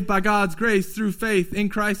 saved by God's grace through faith in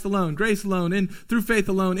Christ alone, grace alone, through faith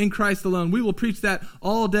alone, in Christ alone. We will preach that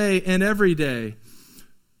all day and every day.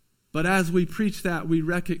 But as we preach that, we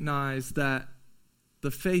recognize that the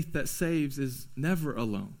faith that saves is never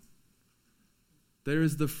alone. There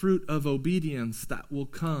is the fruit of obedience that will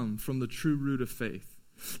come from the true root of faith.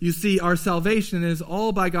 You see, our salvation is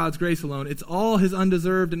all by God's grace alone. It's all his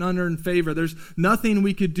undeserved and unearned favor. There's nothing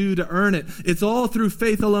we could do to earn it. It's all through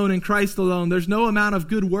faith alone in Christ alone. There's no amount of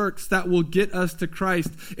good works that will get us to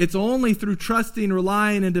Christ. It's only through trusting,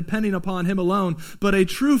 relying, and depending upon him alone. But a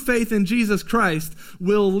true faith in Jesus Christ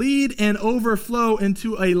will lead and overflow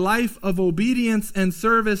into a life of obedience and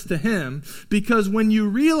service to him. Because when you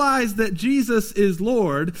realize that Jesus is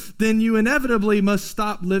Lord, then you inevitably must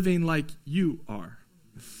stop living like you are.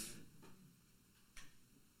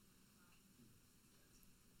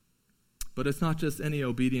 But it's not just any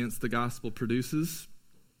obedience the gospel produces.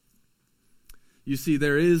 You see,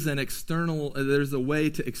 there's a way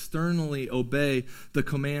to externally obey the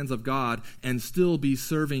commands of God and still be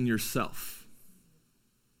serving yourself.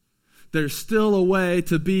 There's still a way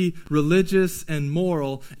to be religious and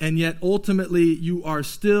moral, and yet ultimately you are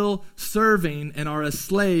still serving and are a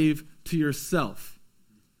slave to yourself.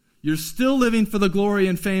 You're still living for the glory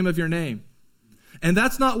and fame of your name. And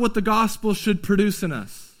that's not what the gospel should produce in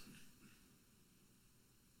us.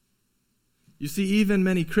 You see, even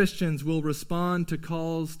many Christians will respond to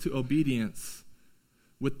calls to obedience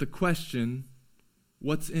with the question,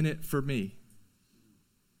 what's in it for me?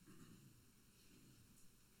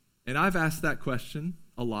 And I've asked that question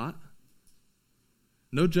a lot.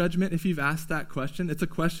 No judgment if you've asked that question. It's a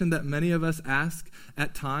question that many of us ask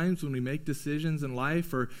at times when we make decisions in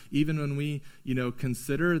life or even when we,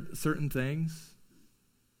 consider certain things.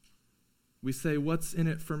 We say, what's in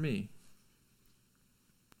it for me?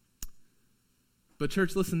 But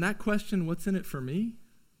church, listen, that question, what's in it for me,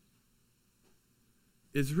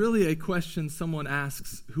 is really a question someone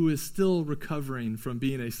asks who is still recovering from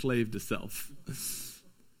being a slave to self.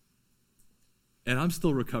 And I'm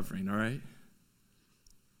still recovering, all right?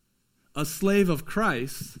 A slave of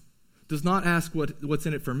Christ does not ask what's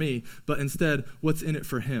in it for me, but instead, what's in it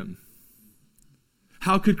for him?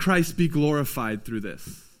 How could Christ be glorified through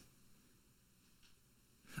this?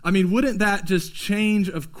 I mean, wouldn't that just change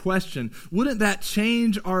of question? Wouldn't that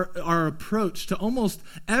change our approach to almost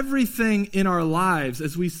everything in our lives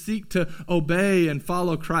as we seek to obey and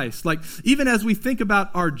follow Christ? Like, even as we think about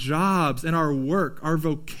our jobs and our work, our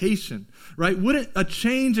vocation, right? Wouldn't a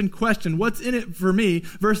change in question, what's in it for me,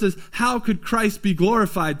 versus how could Christ be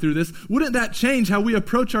glorified through this, wouldn't that change how we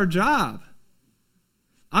approach our job?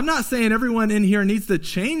 I'm not saying everyone in here needs to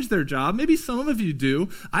change their job. Maybe some of you do.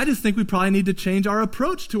 I just think we probably need to change our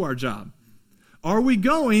approach to our job. Are we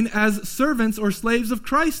going as servants or slaves of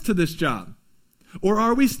Christ to this job? Or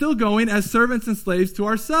are we still going as servants and slaves to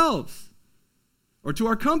ourselves? Or to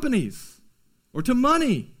our companies? Or to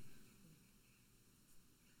money?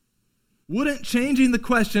 Wouldn't changing the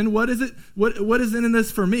question, what is in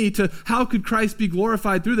this for me, to how could Christ be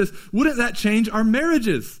glorified through this, wouldn't that change our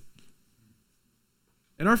marriages?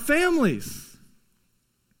 And our families,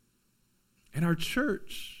 and our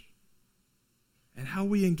church, and how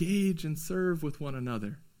we engage and serve with one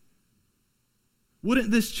another?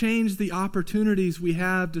 Wouldn't this change the opportunities we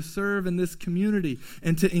have to serve in this community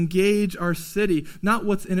and to engage our city? Not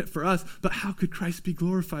what's in it for us, but how could Christ be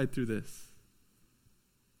glorified through this?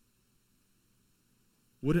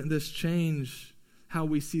 Wouldn't this change how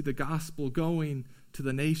we see the gospel going to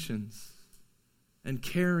the nations and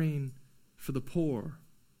caring for the poor?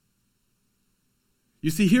 You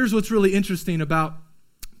see, here's what's really interesting about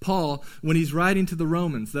Paul when he's writing to the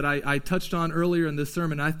Romans that I touched on earlier in this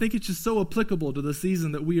sermon. I think it's just so applicable to the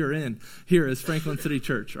season that we are in here as Franklin City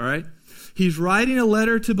Church, all right? He's writing a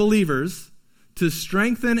letter to believers to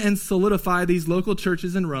strengthen and solidify these local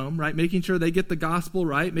churches in Rome, right? Making sure they get the gospel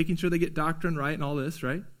right, making sure they get doctrine right and all this,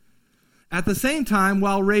 right? At the same time,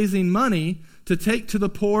 while raising money to take to the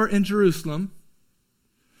poor in Jerusalem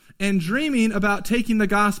and dreaming about taking the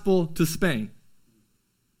gospel to Spain.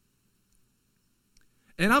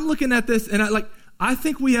 And I'm looking at this and I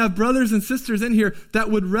think we have brothers and sisters in here that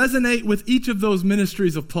would resonate with each of those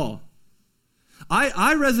ministries of Paul.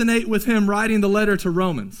 I resonate with him writing the letter to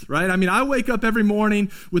Romans, right? I mean, I wake up every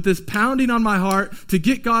morning with this pounding on my heart to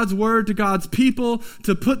get God's word to God's people,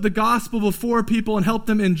 to put the gospel before people and help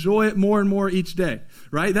them enjoy it more and more each day,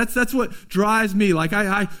 right? That's what drives me. Like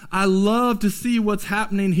I love to see what's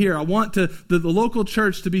happening here. I want the local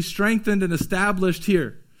church to be strengthened and established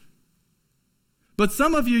here. But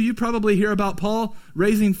some of you probably hear about Paul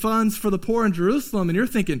raising funds for the poor in Jerusalem, and you're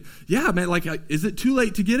thinking, yeah, man, is it too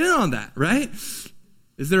late to get in on that, right?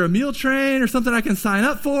 Is there a meal train or something I can sign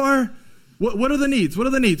up for? What are the needs? What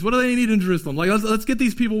are the needs? What do they need in Jerusalem? Let's get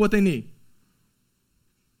these people what they need.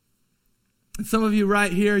 And some of you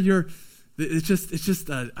right here, it's just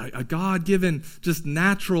a God-given, just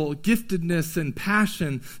natural giftedness and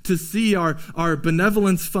passion to see our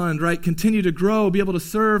benevolence fund, right, continue to grow, be able to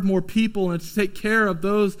serve more people and to take care of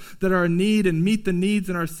those that are in need and meet the needs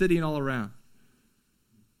in our city and all around.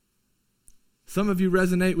 Some of you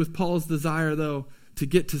resonate with Paul's desire, though, to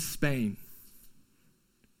get to Spain.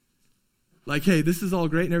 Like, hey, this is all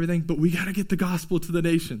great and everything, but we got to get the gospel to the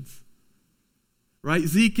nations. Right?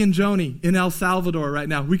 Zeke and Joni in El Salvador right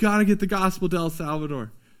now. We got to get the gospel to El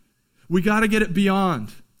Salvador. We got to get it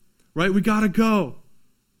beyond. Right? We got to go.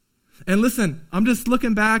 And listen, I'm just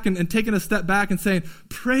looking back and taking a step back and saying,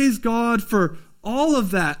 praise God for all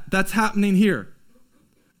of that's happening here.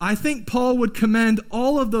 I think Paul would commend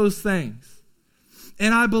all of those things.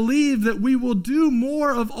 And I believe that we will do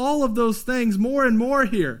more of all of those things more and more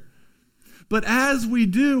here. But as we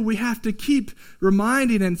do, we have to keep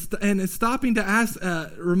reminding and stopping to ask,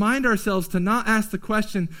 remind ourselves to not ask the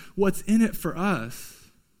question, what's in it for us?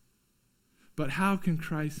 But how can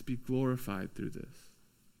Christ be glorified through this?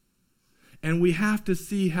 And we have to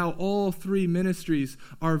see how all three ministries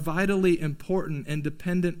are vitally important and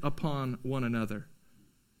dependent upon one another.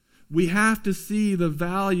 We have to see the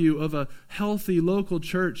value of a healthy local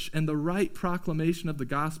church and the right proclamation of the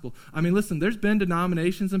gospel. I mean, listen, there's been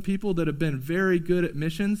denominations and people that have been very good at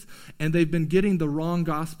missions, and they've been getting the wrong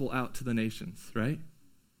gospel out to the nations, right?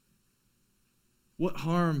 What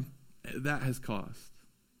harm that has caused.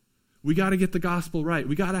 We got to get the gospel right.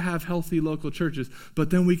 We got to have healthy local churches,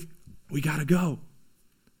 but then we got to go.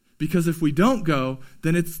 Because if we don't go,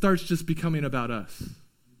 then it starts just becoming about us.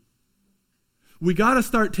 We got to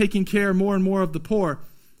start taking care more and more of the poor,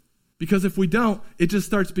 because if we don't, it just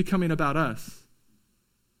starts becoming about us.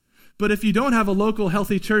 But if you don't have a local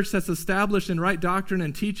healthy church that's established in right doctrine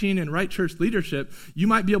and teaching and right church leadership, you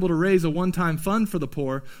might be able to raise a one-time fund for the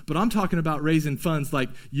poor, but I'm talking about raising funds like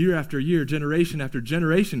year after year, generation after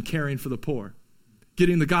generation, caring for the poor,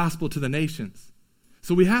 getting the gospel to the nations.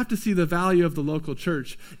 So we have to see the value of the local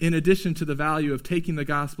church in addition to the value of taking the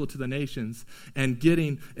gospel to the nations and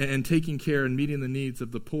getting and taking care and meeting the needs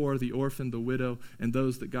of the poor, the orphan, the widow, and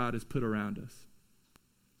those that God has put around us.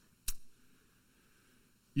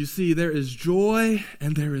 You see, there is joy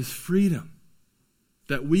and there is freedom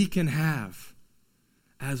that we can have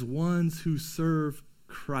as ones who serve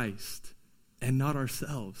Christ and not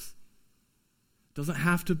ourselves. It doesn't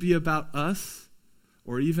have to be about us,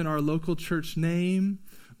 or even our local church name,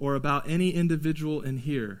 or about any individual in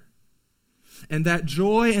here. And that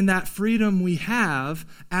joy and that freedom we have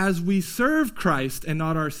as we serve Christ and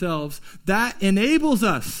not ourselves, that enables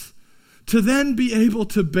us to then be able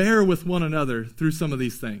to bear with one another through some of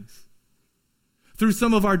these things. Through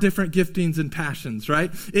some of our different giftings and passions, right?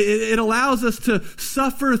 It allows us to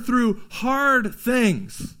suffer through hard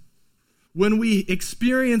things when we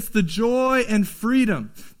experience the joy and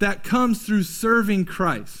freedom that comes through serving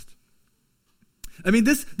Christ. I mean,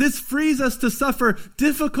 this frees us to suffer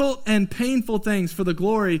difficult and painful things for the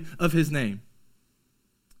glory of his name.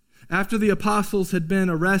 After the apostles had been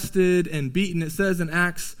arrested and beaten, it says in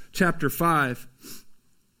Acts chapter 5,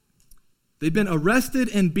 they'd been arrested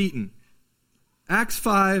and beaten. Acts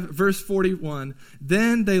 5, verse 41,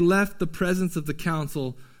 then they left the presence of the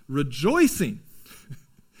council, rejoicing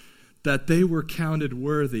that they were counted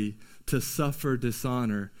worthy to suffer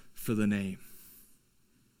dishonor for the name.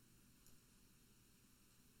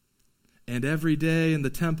 And every day in the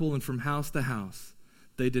temple and from house to house,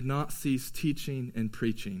 they did not cease teaching and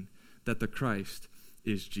preaching that the Christ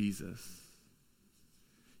is Jesus.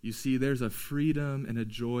 You see, there's a freedom and a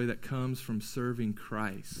joy that comes from serving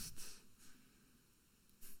Christ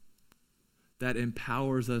that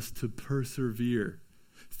empowers us to persevere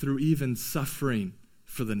through even suffering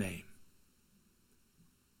for the name.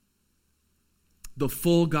 The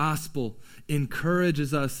full gospel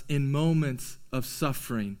encourages us in moments of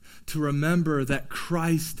suffering to remember that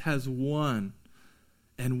Christ has won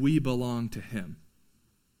and we belong to him.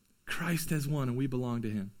 Christ has won and we belong to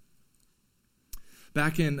him.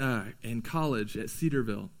 Back in college at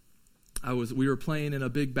Cedarville, we were playing in a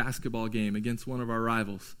big basketball game against one of our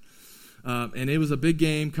rivals. And it was a big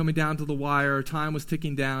game coming down to the wire. Time was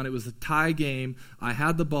ticking down. It was a tie game. I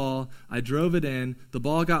had the ball. I drove it in. The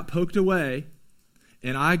ball got poked away,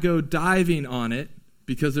 and I go diving on it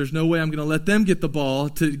because there's no way I'm going to let them get the ball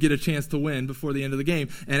to get a chance to win before the end of the game.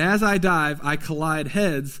 And as I dive, I collide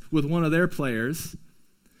heads with one of their players,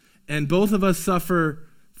 and both of us suffer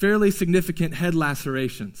fairly significant head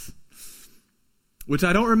lacerations, which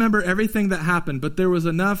I don't remember everything that happened, but there was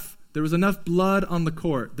enough blood on the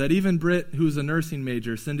court that even Britt, who's a nursing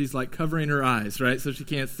major, Cindy's like covering her eyes, right, so she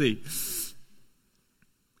can't see.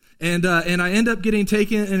 And I end up getting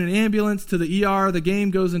taken in an ambulance to the ER. The game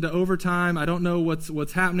goes into overtime. I don't know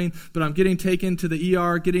what's happening, but I'm getting taken to the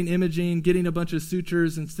ER, getting imaging, getting a bunch of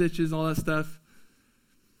sutures and stitches, all that stuff.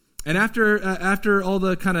 And after all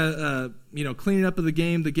the kind of cleaning up of the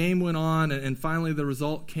game went on, and finally the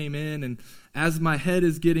result came in. And as my head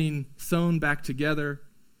is getting sewn back together,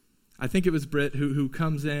 I think it was Britt who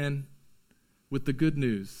comes in with the good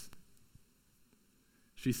news.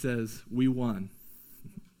 She says, "We won."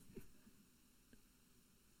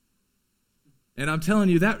 And I'm telling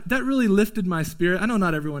you, that really lifted my spirit. I know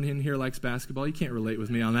not everyone in here likes basketball. You can't relate with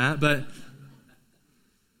me on that.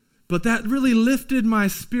 But that really lifted my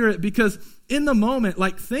spirit because in the moment,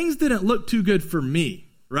 like, things didn't look too good for me,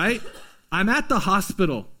 right? I'm at the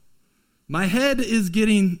hospital. My head is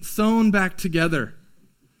getting sewn back together.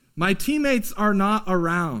 My teammates are not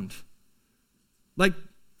around. Like,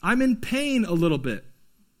 I'm in pain a little bit.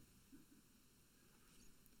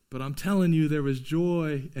 But I'm telling you, there was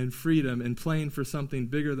joy and freedom in playing for something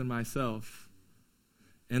bigger than myself.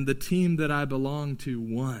 And the team that I belong to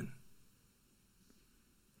won.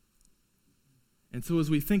 And so as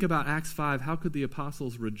we think about Acts 5, how could the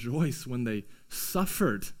apostles rejoice when they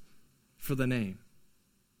suffered for the name?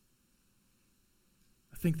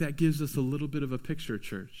 I think that gives us a little bit of a picture,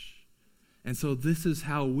 church. And so this is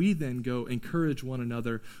how we then go encourage one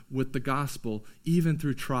another with the gospel, even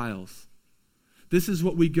through trials. This is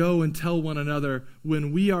what we go and tell one another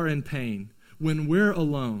when we are in pain, when we're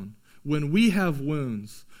alone, when we have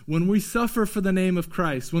wounds, when we suffer for the name of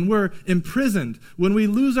Christ, when we're imprisoned, when we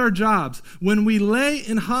lose our jobs, when we lay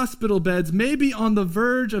in hospital beds, maybe on the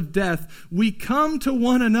verge of death, we come to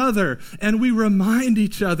one another and we remind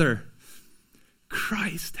each other,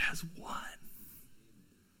 Christ has won,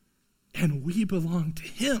 and we belong to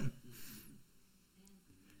him.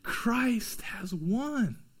 Christ has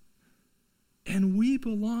won, and we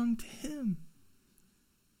belong to him.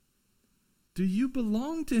 Do you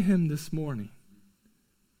belong to him this morning?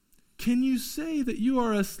 Can you say that you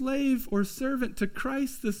are a slave or servant to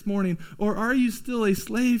Christ this morning, or are you still a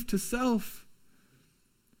slave to self?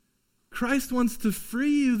 Christ wants to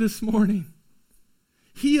free you this morning.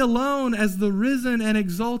 He alone, as the risen and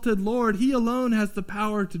exalted Lord, he alone has the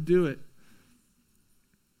power to do it.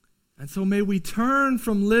 And so may we turn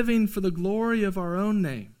from living for the glory of our own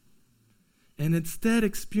name and instead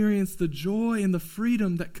experience the joy and the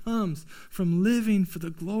freedom that comes from living for the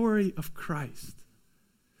glory of Christ.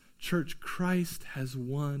 Church, Christ has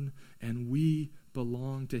won, and we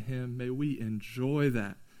belong to him. May we enjoy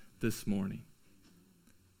that this morning.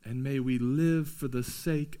 And may we live for the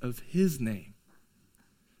sake of his name.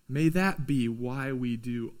 May that be why we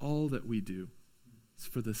do all that we do. It's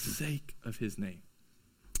for the sake of his name.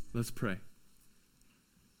 Let's pray.